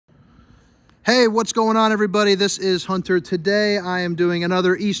Hey, what's going on, everybody? This is Hunter. Today I am doing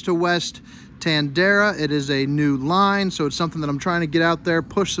another east to west Tandara. It is a new line, so it's something that I'm trying to get out there,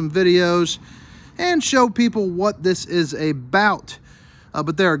 push some videos, and show people what this is about.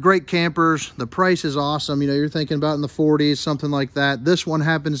 But they are great campers. The price is awesome. You know, you're thinking about in the 40s, something like that. This one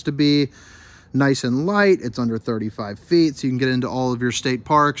happens to be nice and light. It's under 35 feet, so you can get into all of your state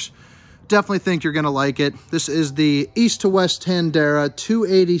parks. Definitely think you're going to like it. This is the east to west Tandara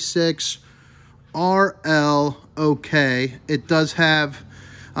 286RL-OK. It does have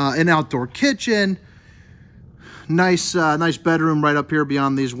an outdoor kitchen, nice bedroom right up here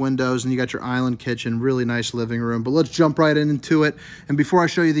beyond these windows, and you got your island kitchen, really nice living room. But let's jump right into it. And before I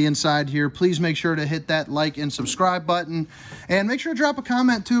show you the inside here, please make sure to hit that like and subscribe button, and make sure to drop a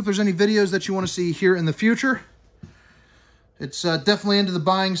comment too if there's any videos that you want to see here in the future. It's definitely into the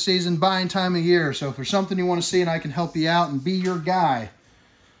buying season, buying time of year, so if there's something you want to see and I can help you out and be your guy,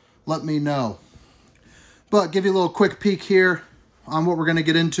 let me know. But give you a little quick peek here on what we're going to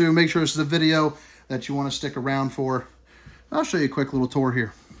get into. Make sure this is a video that you want to stick around for. I'll show you a quick little tour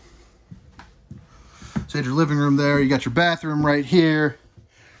here. So you have your living room there. You got your bathroom right here.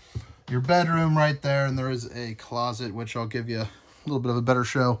 Your bedroom right there. And there is a closet, which I'll give you a little bit of a better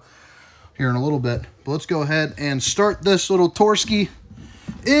show here in a little bit. But let's go ahead and start this little tour-ski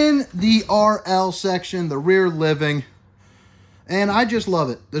in the RL section, the rear living. And I just love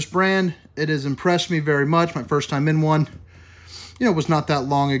it. This brand, it has impressed me very much. My first time in one, you know, it was not that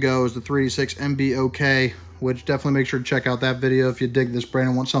long ago. It was the 286RL-OK, which definitely make sure to check out that video if you dig this brand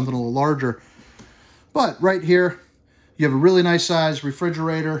and want something a little larger. But right here, you have a really nice size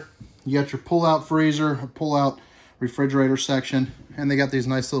refrigerator. You got your pull-out freezer, a pull-out refrigerator section, and they got these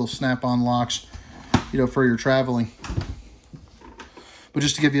nice little snap-on locks, you know, for your traveling. But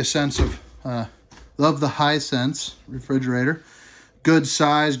just to give you a sense of the Hisense refrigerator, good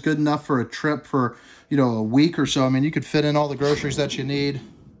size, good enough for a trip for, you know, a week or so. I mean, you could fit in all the groceries that you need.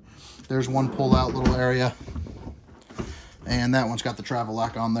 There's one pull-out little area, and that one's got the travel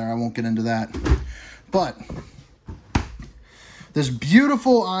lock on there. I won't get into that. But this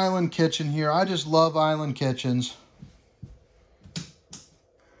beautiful island kitchen here, I just love island kitchens.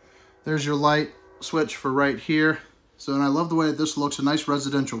 There's your light switch for right here. So, and I love the way that this looks, a nice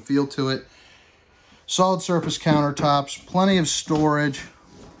residential feel to it. Solid surface countertops, plenty of storage.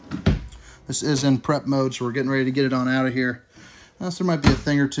 This is in prep mode, so we're getting ready to get it on out of here. So there might be a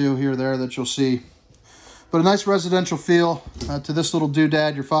thing or two here or there that you'll see. But a nice residential feel to this little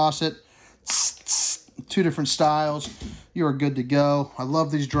doodad, your faucet. Two different styles. You are good to go. I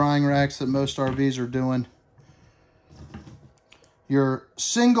love these drying racks that most RVs are doing. Your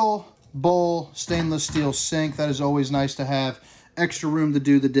single bowl stainless steel sink, that is always nice to have. Extra room to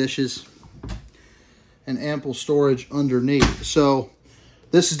do the dishes, and ample storage underneath. So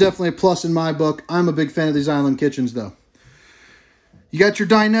this is definitely a plus in my book. I'm a big fan of these island kitchens though. You got your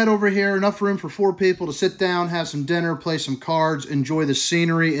dinette over here, enough room for 4 people to sit down, have some dinner, play some cards, enjoy the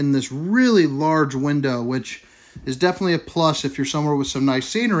scenery in this really large window, which is definitely a plus if you're somewhere with some nice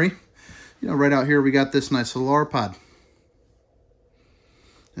scenery. You know, right out here we got this nice little pod.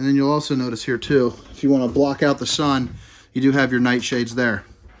 And then you'll also notice here too, if you want to block out the sun, you do have your nightshades there.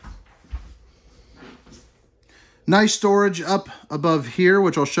 Nice storage up above here,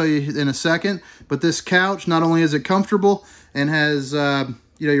 which I'll show you in a second. But this couch, not only is it comfortable and has you know,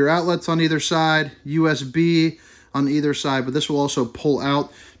 your outlets on either side, USB on either side, but this will also pull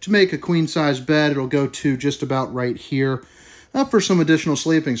out to make a queen size bed. It'll go to just about right here for some additional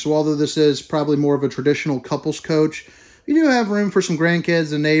sleeping. So although this is probably more of a traditional couples coach, you do have room for some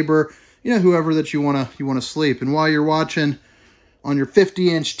grandkids, a neighbor, you know, whoever that you want to sleep. And while you're watching on your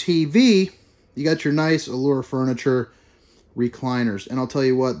 50-inch TV, you got your nice Allure Furniture recliners. And I'll tell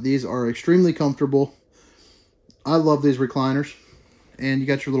you what, these are extremely comfortable. I love these recliners. And you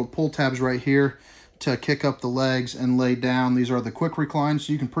got your little pull tabs right here to kick up the legs and lay down. These are the quick reclines,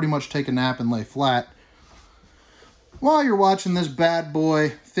 so you can pretty much take a nap and lay flat while you're watching this bad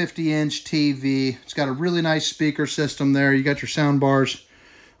boy 50-inch TV. It's got a really nice speaker system there. You got your sound bars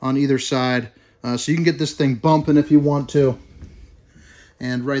on either side, so you can get this thing bumping if you want to.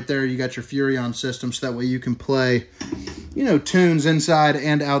 And right there, you got your Furrion system, so that way you can play, you know, tunes inside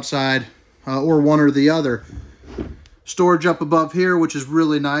and outside, or one or the other. Storage up above here, which is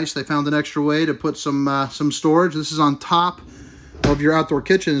really nice. They found an extra way to put some storage. This is on top of your outdoor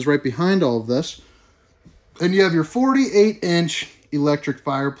kitchen, is right behind all of this. And you have your 48-inch electric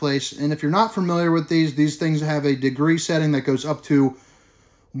fireplace. And if you're not familiar with these things have a degree setting that goes up to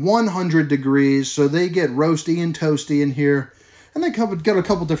 100 degrees. So they get roasty and toasty in here. And they got a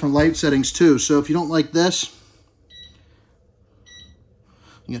couple different light settings too. So if you don't like this,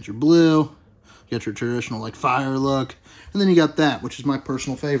 you got your blue, You got your traditional like fire look. And then you got that, which is my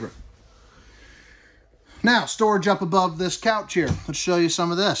personal favorite. Now, storage up above this couch here. Let's show you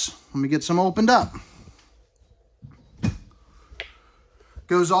some of this. Let me get some opened up.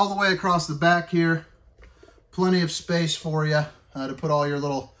 Goes all the way across the back here. Plenty of space for you to put all your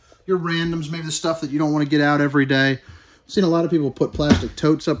randoms, maybe the stuff that you don't want to get out every day. I've seen a lot of people put plastic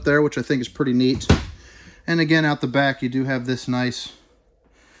totes up there, which I think is pretty neat. And again, out the back, you do have this nice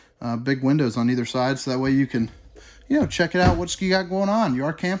big windows on either side, so that way you can, you know, check it out, what's you got going on. You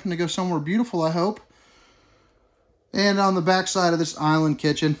are camping to go somewhere beautiful, I hope. And on the back side of this island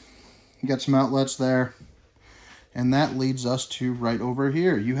kitchen, you got some outlets there. And that leads us to right over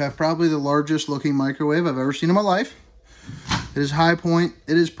here. You have probably the largest looking microwave I've ever seen in my life. It is high point.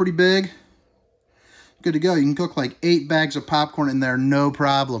 It is pretty big. Good to go. You can cook like 8 bags of popcorn in there, no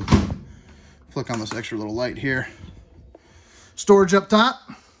problem. Flick on this extra little light here. Storage up top.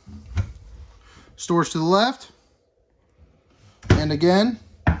 Storage to the left. And again,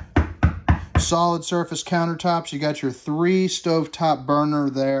 solid surface countertops. You got your 3 stovetop burner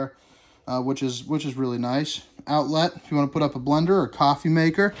there, which is really nice. Outlet if you want to put up a blender or coffee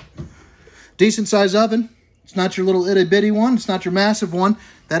maker. Decent size oven. It's not your little itty bitty one. It's not your massive one.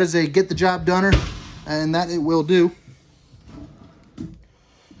 That is a get the job doneer, and that it will do.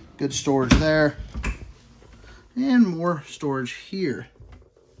 Good storage there. And more storage here.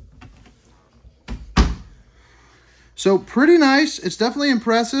 So pretty nice. It's definitely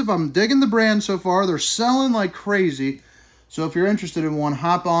impressive. I'm digging the brand so far. They're selling like crazy. So if you're interested in one,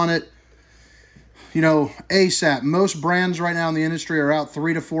 hop on it. You know, ASAP. Most brands right now in the industry are out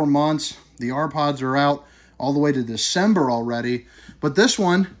 3 to 4 months. The R-Pods are out all the way to December already. But this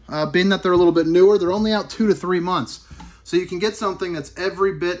one, being that they're a little bit newer, they're only out 2 to 3 months. So you can get something that's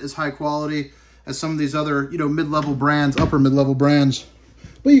every bit as high quality as some of these other, you know, mid-level brands, upper mid-level brands.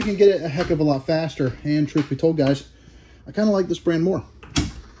 But you can get it a heck of a lot faster. And truth be told, guys, I kind of like this brand more.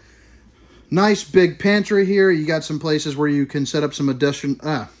 Nice big pantry here. You got some places where you can set up some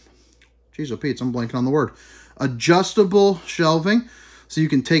Jeez, oh Pete, I'm blanking on the word. Adjustable shelving. So you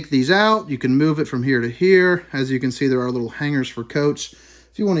can take these out. You can move it from here to here. As you can see, there are little hangers for coats.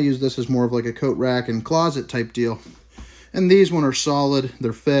 If you want to use this as more of like a coat rack and closet type deal. And these ones are solid.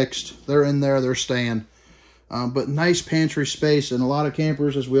 They're fixed. They're in there. They're staying. But nice pantry space. And a lot of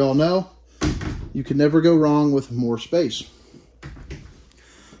campers, as we all know, you can never go wrong with more space.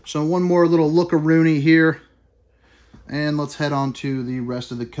 So one more little look-a-rooney here. And let's head on to the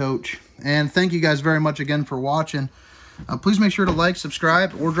rest of the coach. And thank you guys very much again for watching. Please make sure to like,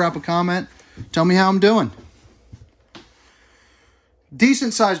 subscribe, or drop a comment. Tell me how I'm doing.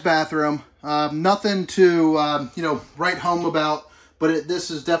 Decent sized bathroom. Nothing to, you know, write home about. But this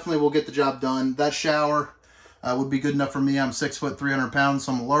is definitely will get the job done. That shower would be good enough for me. I'm 6 foot, 300 pounds,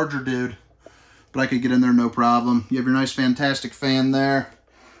 so I'm a larger dude. But I could get in there no problem. You have your nice, fantastic fan there.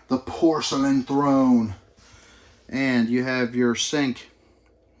 The porcelain throne. And you have your sink,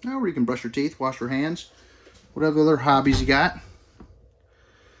 where you can brush your teeth, wash your hands, whatever other hobbies you got.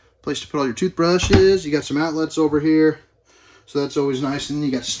 Place to put all your toothbrushes. You got some outlets over here, so that's always nice. And then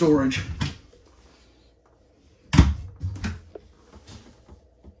you got storage.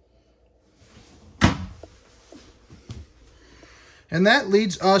 And that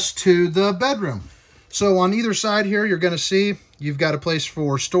leads us to the bedroom. So on either side here, you're going to see you've got a place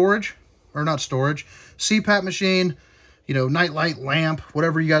for storage, or not storage, CPAP machine, you know, nightlight, lamp,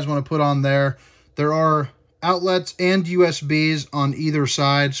 whatever you guys want to put on there. There are outlets and USBs on either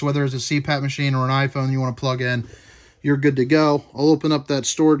side. So whether it's a CPAP machine or an iPhone you want to plug in, you're good to go. I'll open up that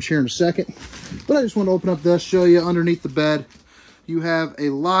storage here in a second. But I just want to open up this, show you underneath the bed. You have a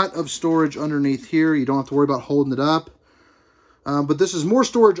lot of storage underneath here. You don't have to worry about holding it up. But this is more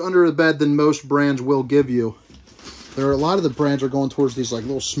storage under the bed than most brands will give you. There are a lot of the brands are going towards these like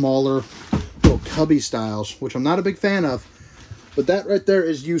little smaller, little cubby styles, which I'm not a big fan of. But that right there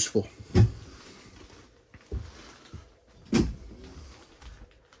is useful.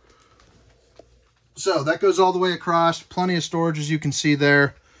 So that goes all the way across. Plenty of storage, as you can see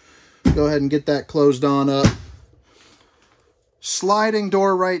there. Go ahead and get that closed on up. Sliding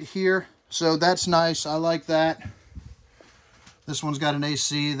door right here. So that's nice. I like that. This one's got an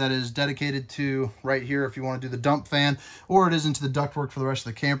AC that is dedicated to right here if you want to do the dump fan, or it is into the ductwork for the rest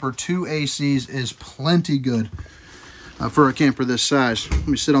of the camper. 2 ACs is plenty good for a camper this size. Let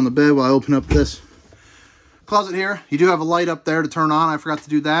me sit on the bed while I open up this closet here. You do have a light up there to turn on. I forgot to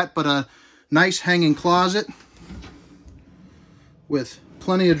do that, but a nice hanging closet with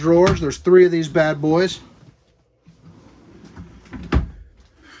plenty of drawers. There's 3 of these bad boys.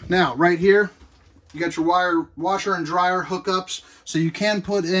 Now, right here, You got your washer and dryer hookups, so you can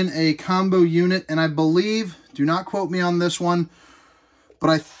put in a combo unit, and I believe, do not quote me on this one, but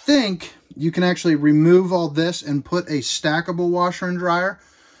I think you can actually remove all this and put a stackable washer and dryer.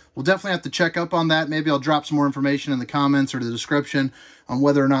 We'll definitely have to check up on that. Maybe I'll drop some more information in the comments or the description on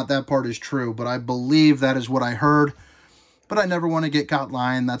whether or not that part is true, but I believe that is what I heard. But I never want to get caught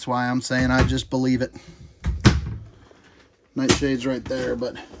lying. That's why I'm saying I just believe it. Night shades right there,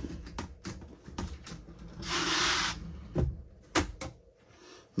 but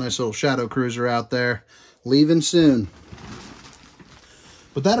nice little shadow cruiser out there. Leaving soon.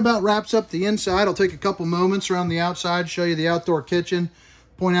 But that about wraps up the inside. I'll take a couple moments around the outside, show you the outdoor kitchen,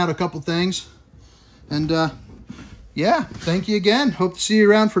 point out a couple things. And yeah, thank you again. Hope to see you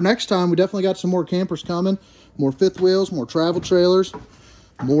around for next time. We definitely got some more campers coming. More fifth wheels, more travel trailers,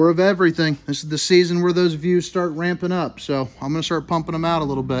 more of everything. This is the season where those views start ramping up. So I'm going to start pumping them out a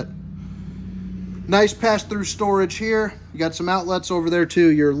little bit. Nice pass-through storage here. You got some outlets over there to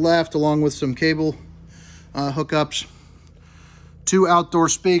your left, along with some cable hookups. 2 outdoor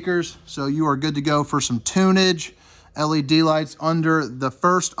speakers, so you are good to go for some tunage. LED lights under the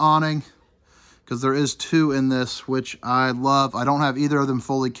first awning, because there is 2 in this, which I love. I don't have either of them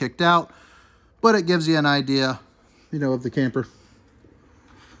fully kicked out, but it gives you an idea, you know, of the camper.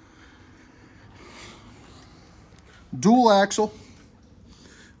 Dual axle.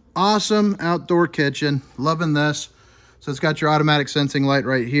 Awesome outdoor kitchen. Loving this. So it's got your automatic sensing light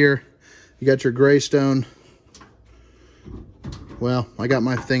right here. You got your Greystone. Well, I got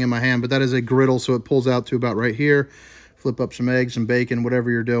my thing in my hand, but that is a griddle, so it pulls out to about right here. Flip up some eggs, some bacon,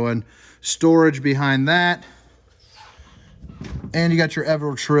 whatever you're doing. Storage behind that. And you got your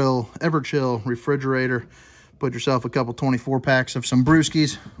Everchill refrigerator. Put yourself a couple 24 packs of some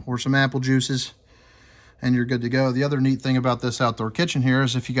brewskis or some apple juices, and you're good to go. The other neat thing about this outdoor kitchen here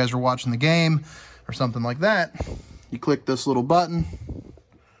is if you guys are watching the game or something like that, you click this little button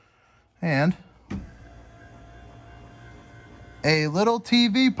and a little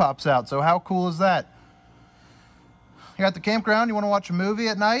TV pops out. So how cool is that? You're at the campground, you want to watch a movie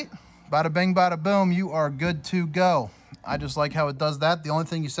at night? Bada bing, bada boom, you are good to go. I just like how it does that. The only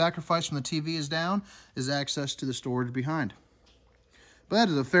thing you sacrifice when the TV is down is access to the storage behind. But that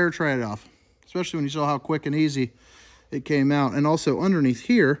is a fair trade-off, especially when you saw how quick and easy it came out. And also underneath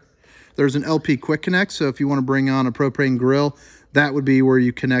here, there's an LP Quick Connect. So if you want to bring on a propane grill, that would be where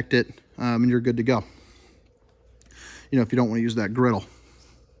you connect it, and you're good to go. You know, if you don't want to use that griddle.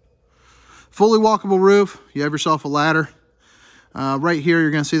 Fully walkable roof. You have yourself a ladder. Right here, you're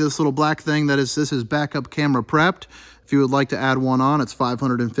going to see this little black thing. This is backup camera prepped. If you would like to add one on, it's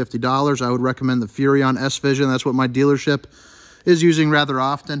 $550. I would recommend the Furrion S Vision. That's what my dealership is using rather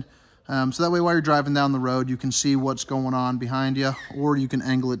often. So that way, while you're driving down the road, you can see what's going on behind you, or you can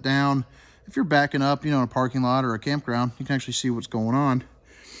angle it down. If you're backing up, you know, in a parking lot or a campground, you can actually see what's going on.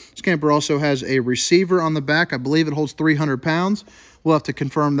 This camper also has a receiver on the back. I believe it holds 300 pounds. We'll have to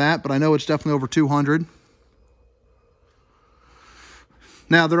confirm that, but I know it's definitely over 200.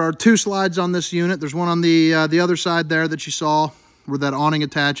 Now, there are 2 slides on this unit. There's one on the other side there that you saw where that awning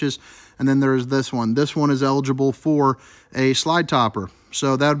attaches, and then there's this one. This one is eligible for a slide topper.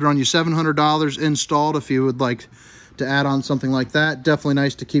 So that would run you $700 installed if you would like to add on something like that. Definitely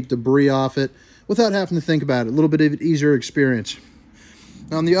nice to keep debris off it without having to think about it. A little bit of an easier experience.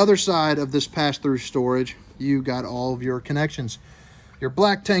 Now, on the other side of this pass-through storage, you got all of your connections. Your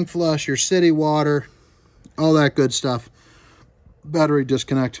black tank flush, your city water, all that good stuff. Battery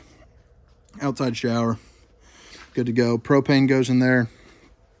disconnect, outside shower, good to go. Propane goes in there.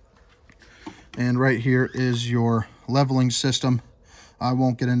 And right here is your leveling system. I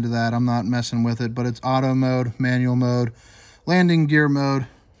won't get into that. I'm not messing with it, but it's auto mode, manual mode, landing gear mode.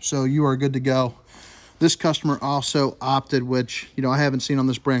 So you are good to go. This customer also opted, which, you know, I haven't seen on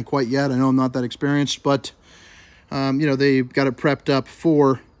this brand quite yet. I know I'm not that experienced, but, you know, they got it prepped up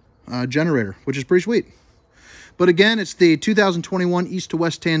for a generator, which is pretty sweet. But again, it's the 2021 East to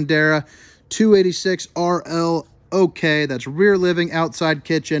West Tandara 286RL-OK. That's rear living, outside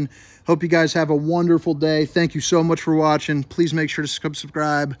kitchen. Hope you guys have a wonderful day. Thank you so much for watching. Please make sure to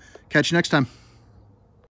subscribe. Catch you next time.